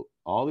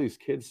 all these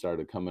kids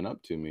started coming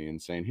up to me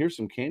and saying, "Here's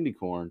some candy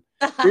corn.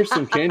 Here's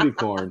some candy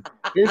corn.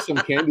 Here's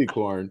some candy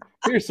corn.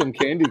 Here's some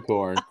candy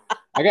corn."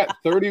 I got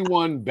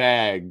 31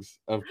 bags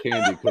of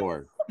candy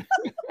corn.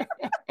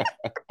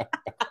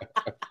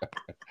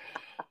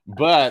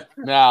 But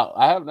now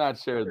I have not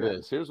shared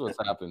this. Here's what's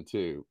happened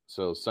too.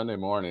 So Sunday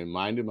morning,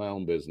 minding my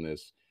own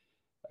business,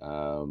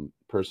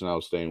 person I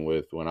was staying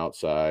with went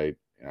outside.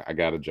 I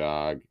got a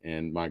jog,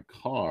 and my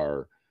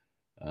car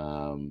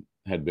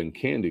had been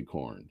candy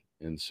corned,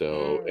 and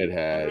so it Mm,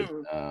 had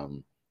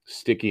mm,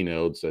 sticky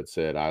notes that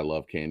said, "I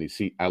love candy.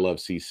 I love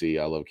CC.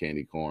 I love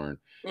candy corn.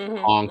 hmm,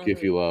 Honk if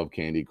hmm. you love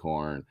candy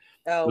corn."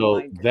 Oh So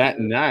my that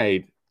goodness.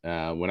 night,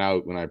 when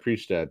I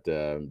preached at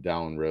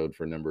Dowling Road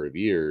for a number of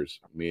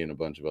years, me and a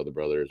bunch of other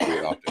brothers, we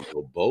would often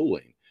go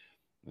bowling.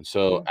 And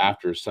so Hmm.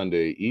 after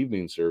Sunday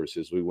evening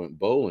services, we went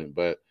bowling.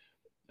 But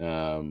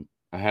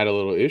I had a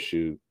little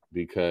issue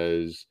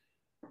because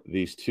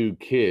these two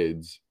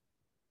kids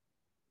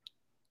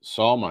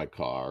saw my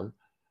car,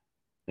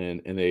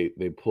 and they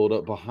pulled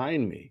up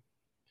behind me,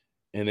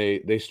 and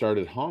they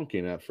started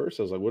honking. At first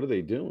I was like, what are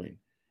they doing?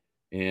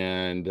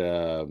 And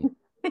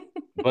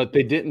but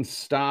they didn't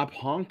stop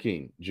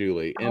honking,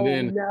 Julie. And Oh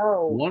then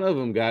no. one of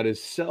them got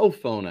his cell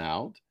phone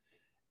out,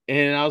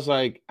 and I was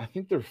like, I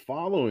think they're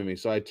following me.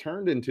 So I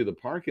turned into the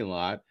parking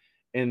lot,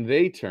 and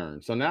they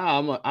turned. So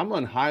now I'm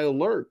on high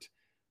alert,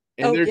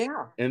 and Oh they're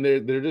yeah. and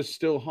they're just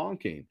still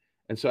honking.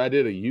 And so I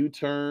did a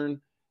U-turn,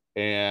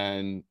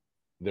 and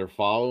they're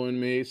following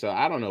me. So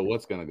I don't know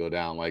what's gonna go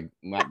down. Like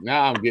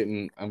now I'm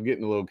getting a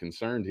little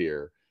concerned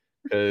here,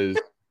 because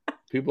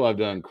people have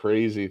done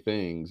crazy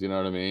things, you know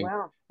what I mean?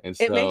 Wow. And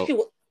It makes so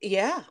you.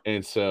 Yeah.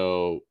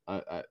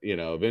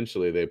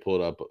 eventually they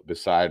pulled up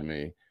beside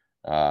me.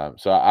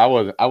 So I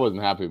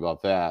wasn't happy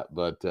about that,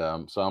 but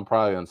so I'm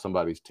probably on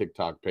somebody's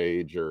TikTok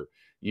page or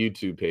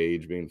YouTube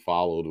page being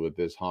followed with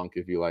this honk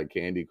if you like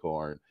candy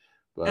corn.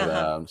 But Uh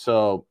huh.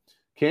 so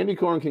candy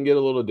corn can get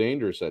a little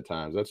dangerous at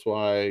times. That's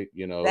why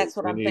That's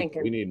what we I'm need we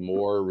thinking. need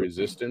more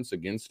resistance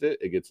against it.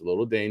 It gets a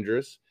little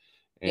dangerous,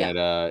 Yeah.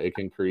 and it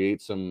can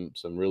create some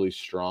really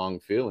strong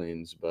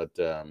feelings. But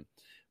in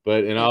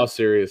Yeah. all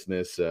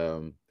seriousness,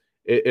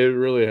 it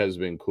really has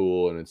been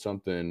cool, and it's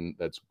something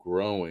that's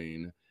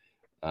growing,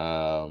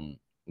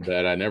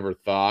 that I never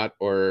thought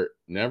or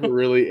never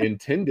really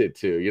intended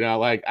to.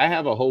 Like I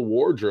have a whole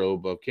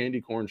wardrobe of candy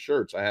corn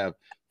shirts. I have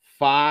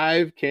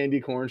 5 candy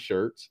corn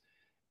shirts,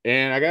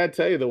 and I gotta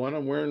tell you, the one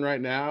I'm wearing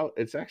right now,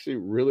 it's actually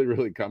really,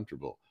 really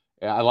comfortable.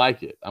 Yeah, I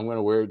like it. I'm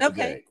gonna wear it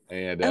Okay. today,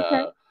 and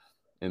Okay.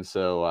 And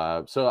so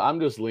I'm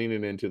just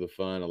leaning into the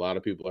fun. A lot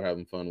of people are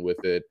having fun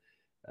with it.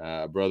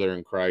 Brother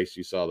in Christ,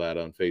 you saw that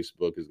on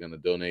Facebook, is going to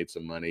donate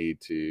some money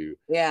to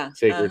Yeah.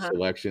 Sacred Uh-huh.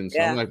 Selection. So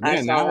I'm Yeah, like, I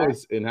man, saw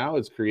that. now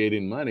it's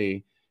creating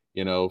money,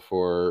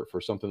 for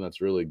something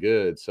that's really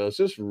good. So it's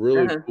just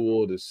really Uh-huh.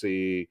 cool to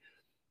see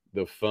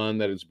the fun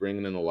that it's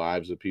bringing in the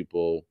lives of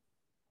people,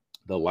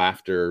 the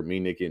laughter. Me,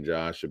 Nikki, and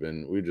Josh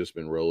we've just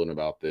been rolling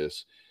about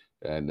this,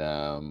 and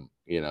Oh,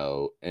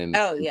 and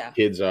yeah.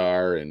 kids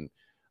are, and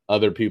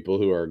other people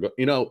who are,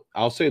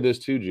 I'll say this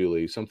too,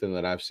 Julie, something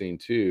that I've seen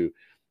too.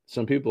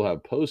 Some people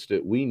have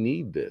posted, "We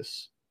need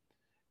this."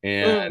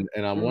 And Mm.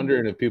 and I'm Mhm.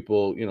 wondering if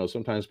people,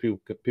 sometimes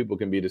people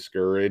can be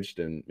discouraged,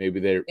 and Yeah. maybe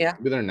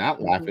they're not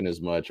Mhm. laughing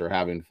as much or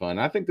having fun.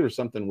 I think there's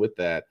something with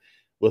that,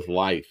 with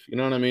life. You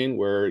know what I mean?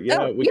 Where,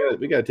 yeah, Oh, yeah.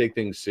 we gotta take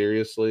things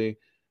seriously, Mhm.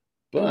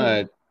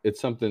 but it's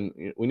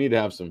something we need to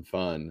have some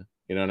fun.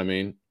 You know what I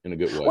mean? In a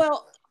good way.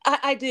 Well,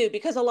 I do,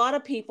 because a lot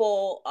of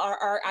people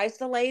are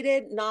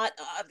isolated, not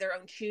of their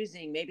own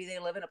choosing. Maybe they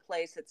live in a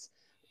place that's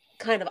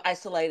kind of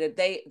isolated.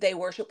 They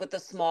worship with a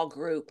small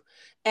group,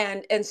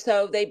 and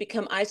so they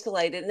become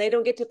isolated and they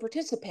don't get to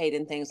participate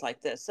in things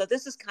like this. So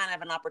this is kind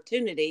of an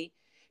opportunity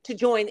to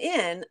join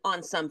in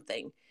on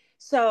something.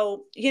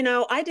 So,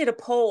 I did a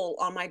poll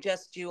on my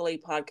Just Julie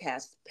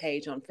podcast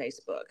page on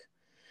Facebook.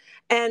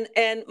 And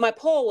my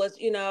poll was,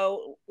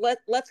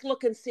 let's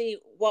look and see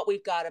what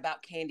we've got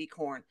about candy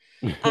corn.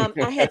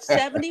 I had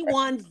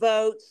 71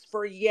 votes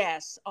for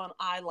yes on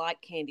I like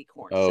candy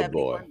corn. Oh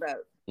boy. 71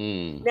 votes.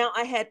 Mm. Now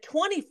I had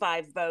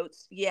 25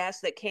 votes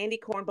yes that candy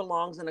corn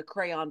belongs in a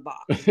crayon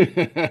box.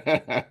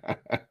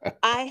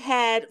 I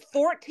had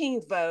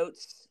 14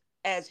 votes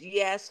as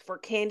yes for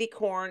candy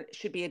corn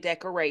should be a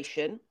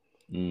decoration.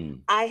 Mm.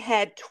 I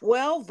had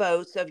 12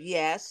 votes of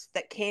yes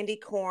that candy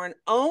corn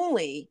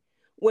only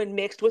when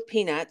mixed with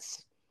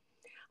peanuts.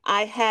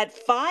 I had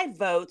 5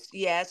 votes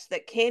yes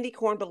that candy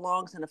corn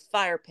belongs in a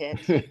fire pit.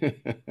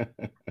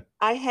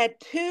 I had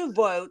 2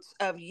 votes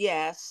of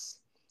yes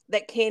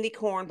that candy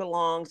corn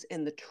belongs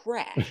in the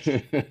trash.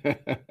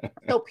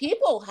 So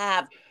people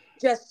have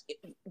just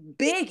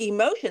big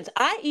emotions.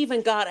 I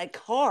even got a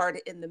card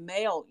in the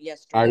mail Are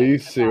yesterday you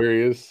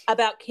serious?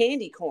 about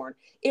candy corn.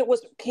 It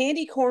was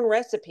candy corn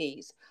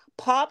recipes,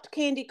 popped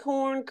candy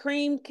corn,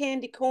 creamed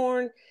candy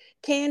corn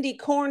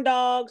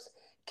dogs,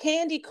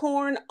 candy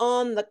corn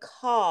on the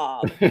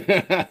cob.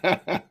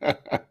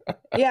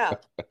 Yeah.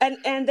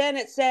 And then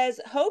it says,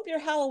 "Hope your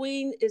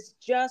Halloween is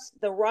just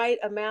the right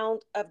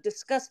amount of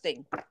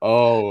disgusting."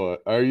 Oh,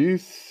 are you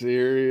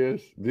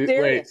serious? Wait,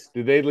 Serious.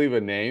 did they leave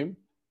a name?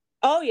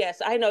 Oh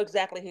yes, I know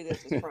exactly who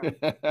this is from.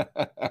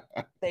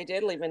 They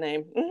did leave a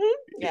name.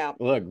 Yeah.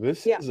 Look,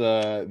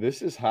 Yeah.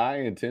 this is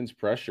high intense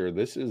pressure.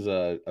 This is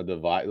a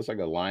divide. It's like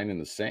a line in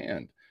the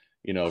sand,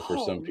 for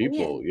Oh some man.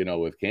 people,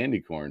 with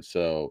candy corn.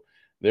 So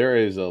there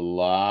is a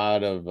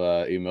lot of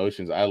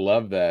emotions. I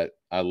love that.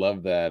 I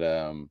love that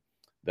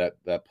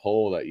that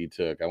poll that you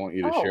took. I want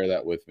you to Oh share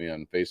that with me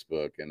on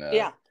Facebook, and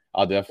yeah.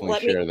 I'll definitely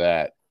Let me. share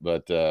that.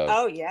 But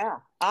Oh yeah.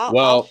 I'll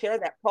well, share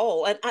that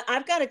poll. And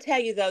I've got to tell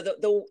you though,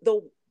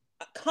 the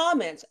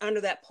comments under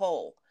that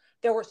poll,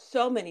 there were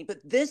so many, but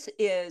this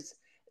is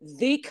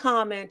the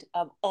comment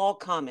of all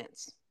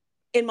comments,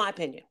 in my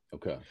opinion.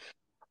 okay.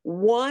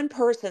 One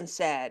person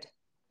said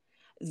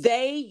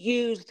they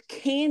used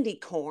candy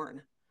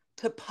corn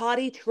to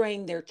potty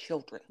train their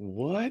children.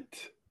 What?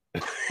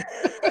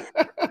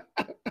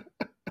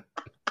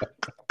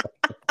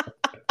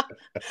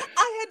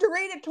 I had to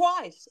read it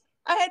twice.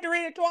 I had to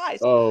read it twice.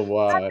 Oh, I'm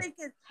wow.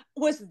 thinking,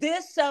 was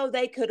this so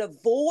they could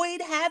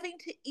avoid having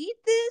to eat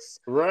this?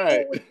 Right.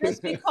 Or was this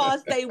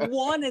because they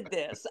wanted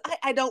this?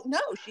 I don't know.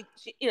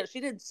 She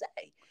didn't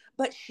say,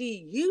 but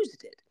she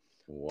used it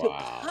to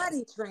Wow.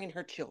 potty train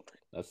her children.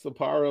 That's the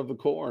power of the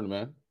corn,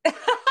 man.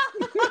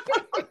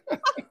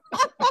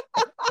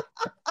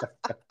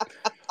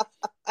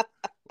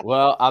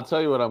 Well, I'll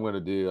tell you what I'm gonna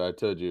do. I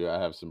told you I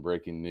have some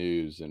breaking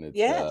news, and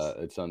Yes.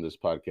 it's on this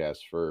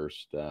podcast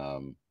first.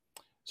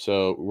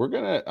 So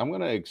I'm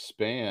gonna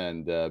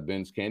expand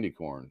Ben's Candy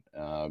Corn.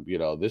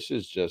 This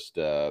is just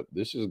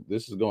this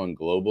is going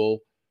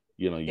global.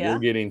 You're Yeah.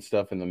 getting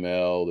stuff in the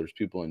mail. There's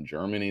people in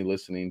Germany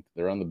listening.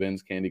 They're on the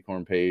Ben's Candy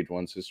Corn page.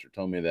 One sister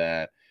told me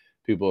that.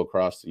 People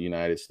across the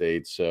United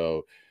States.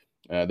 So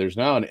there's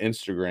now an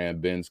Instagram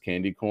Ben's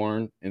Candy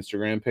Corn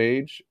Instagram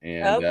page,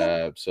 and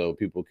Okay. so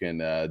people can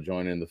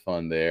join in the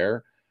fun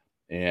there.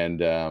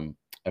 And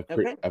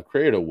Okay. I've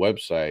created a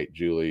website,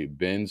 Julie,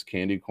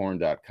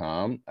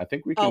 benscandycorn.com. I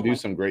think we can Oh do my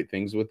some goodness. great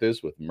things with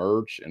this, with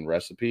merch and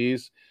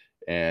recipes,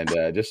 and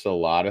just a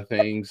lot of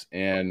things.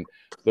 And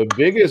the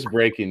biggest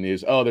breaking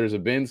news, oh, there's a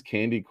Ben's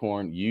Candy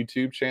Corn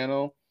YouTube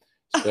channel.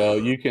 So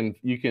you can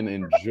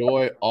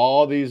enjoy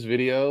all these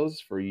videos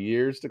for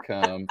years to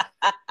come.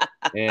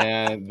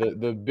 And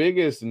the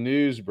biggest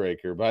news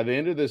breaker, by the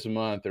end of this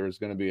month, there is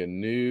going to be a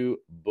new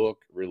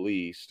book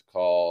released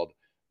called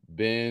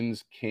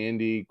Ben's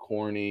Candy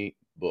Corny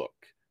Book.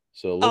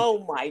 So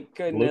Oh my look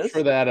for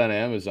goodness. that on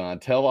Amazon.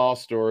 Tell all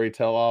story,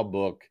 tell all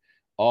book,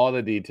 all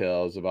the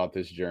details about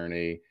this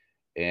journey.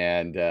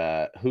 And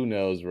who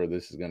knows where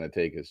this is going to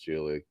take us,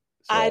 Julie.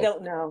 I So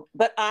don't know,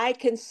 but I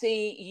can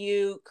see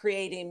you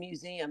creating a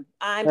museum.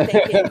 I'm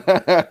thinking,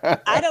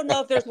 I don't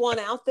know if there's one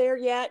out there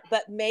yet,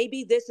 but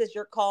maybe this is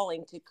your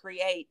calling to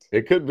create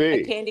it could a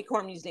be. candy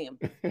corn museum.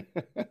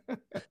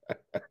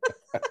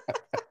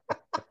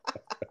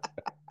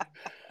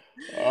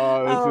 Oh,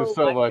 this is Oh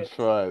so my much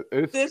goodness.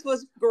 fun. This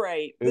was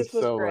great. It's This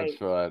was so much great.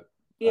 fun.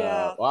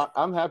 Yeah. Well,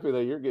 I'm happy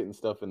that you're getting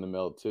stuff in the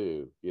mail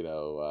too.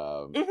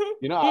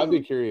 Hmm. I'd be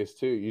Hmm. curious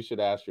too. You should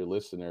ask your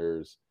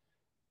listeners,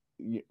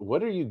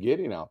 what are you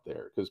getting out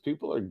there? Because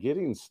people are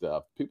getting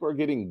stuff. People are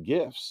getting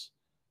gifts.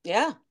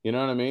 Yeah. You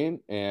know what I mean?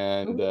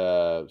 And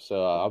Mhm.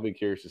 so I'll be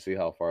curious to see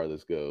how far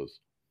this goes.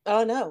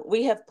 Oh no,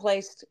 we have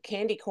placed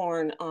candy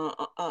corn,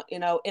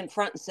 in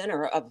front and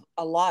center of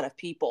a lot of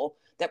people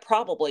that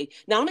probably.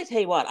 Now, let me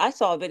tell you what. I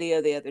saw a video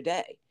the other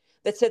day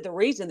that said the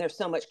reason there's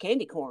so much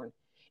candy corn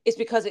is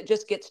because it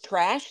just gets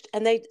trashed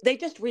and they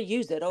just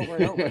reuse it over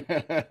and over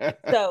again.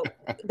 So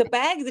the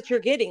bag that you're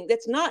getting,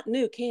 that's not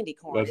new candy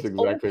corn. That's It's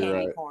old exactly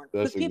candy right. corn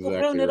because That's people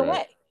throwing exactly it right.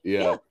 away.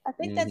 Yeah. Yeah, I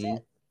think that's Mm-hmm.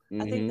 it.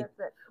 I think Mm-hmm. that's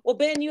it. Well,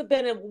 Ben, you've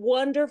been a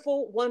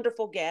wonderful,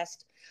 wonderful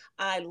guest.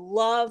 I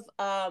love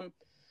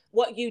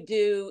what you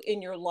do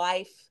in your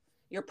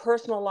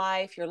personal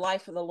life, your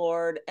life for the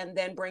Lord, and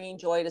then bringing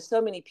joy to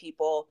so many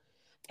people.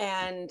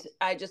 And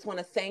I just want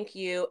to thank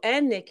you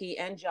and Nikki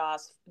and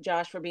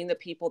Josh for being the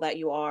people that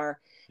you are,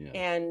 Yeah.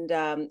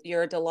 and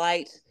you're a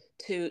delight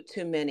to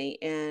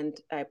many. And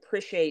I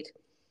appreciate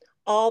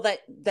all that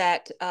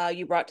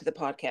you brought to the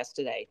podcast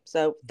today.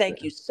 So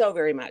thank you so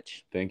very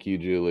much. Thank you,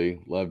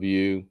 Julie. Love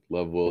you.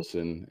 Love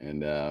Wilson.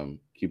 And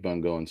keep on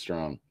going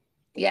strong.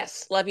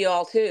 Yes, love you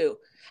all too.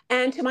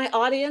 And to my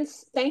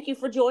audience, thank you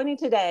for joining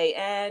today.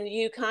 And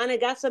you kind of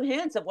got some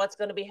hints of what's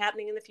going to be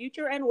happening in the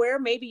future and where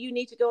maybe you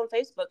need to go on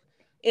Facebook,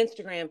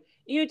 Instagram,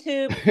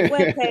 YouTube,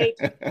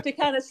 webpage to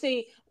kind of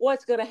see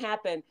what's going to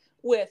happen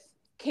with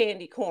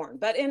candy corn.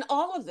 But in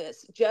all of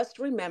this, just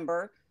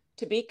remember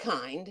to be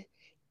kind,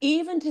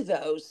 even to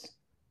those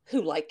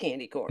who like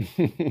candy corn.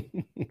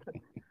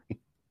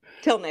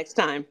 Till next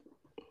time.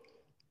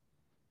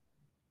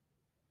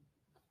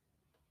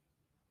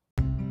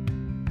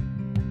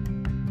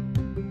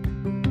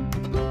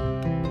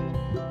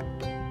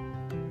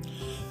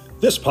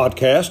 This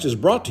podcast is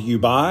brought to you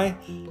by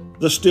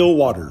The Still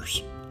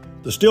Waters.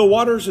 The Still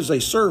Waters is a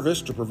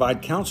service to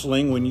provide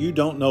counseling when you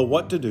don't know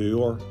what to do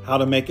or how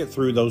to make it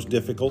through those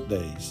difficult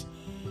days.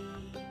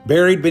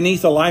 Buried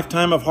beneath a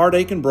lifetime of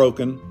heartache and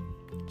broken,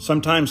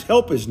 sometimes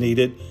help is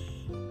needed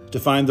to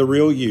find the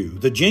real you,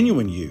 the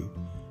genuine you,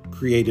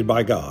 created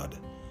by God.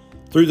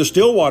 Through The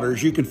Still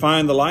Waters, you can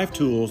find the life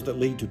tools that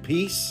lead to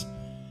peace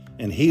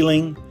and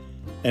healing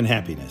and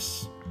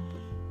happiness.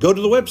 Go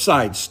to the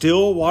website,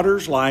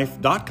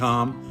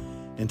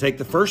 stillwaterslife.com, and take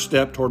the first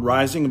step toward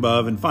rising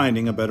above and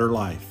finding a better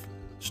life.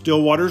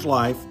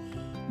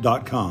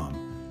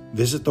 stillwaterslife.com.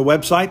 Visit the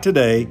website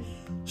today,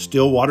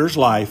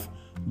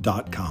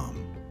 stillwaterslife.com.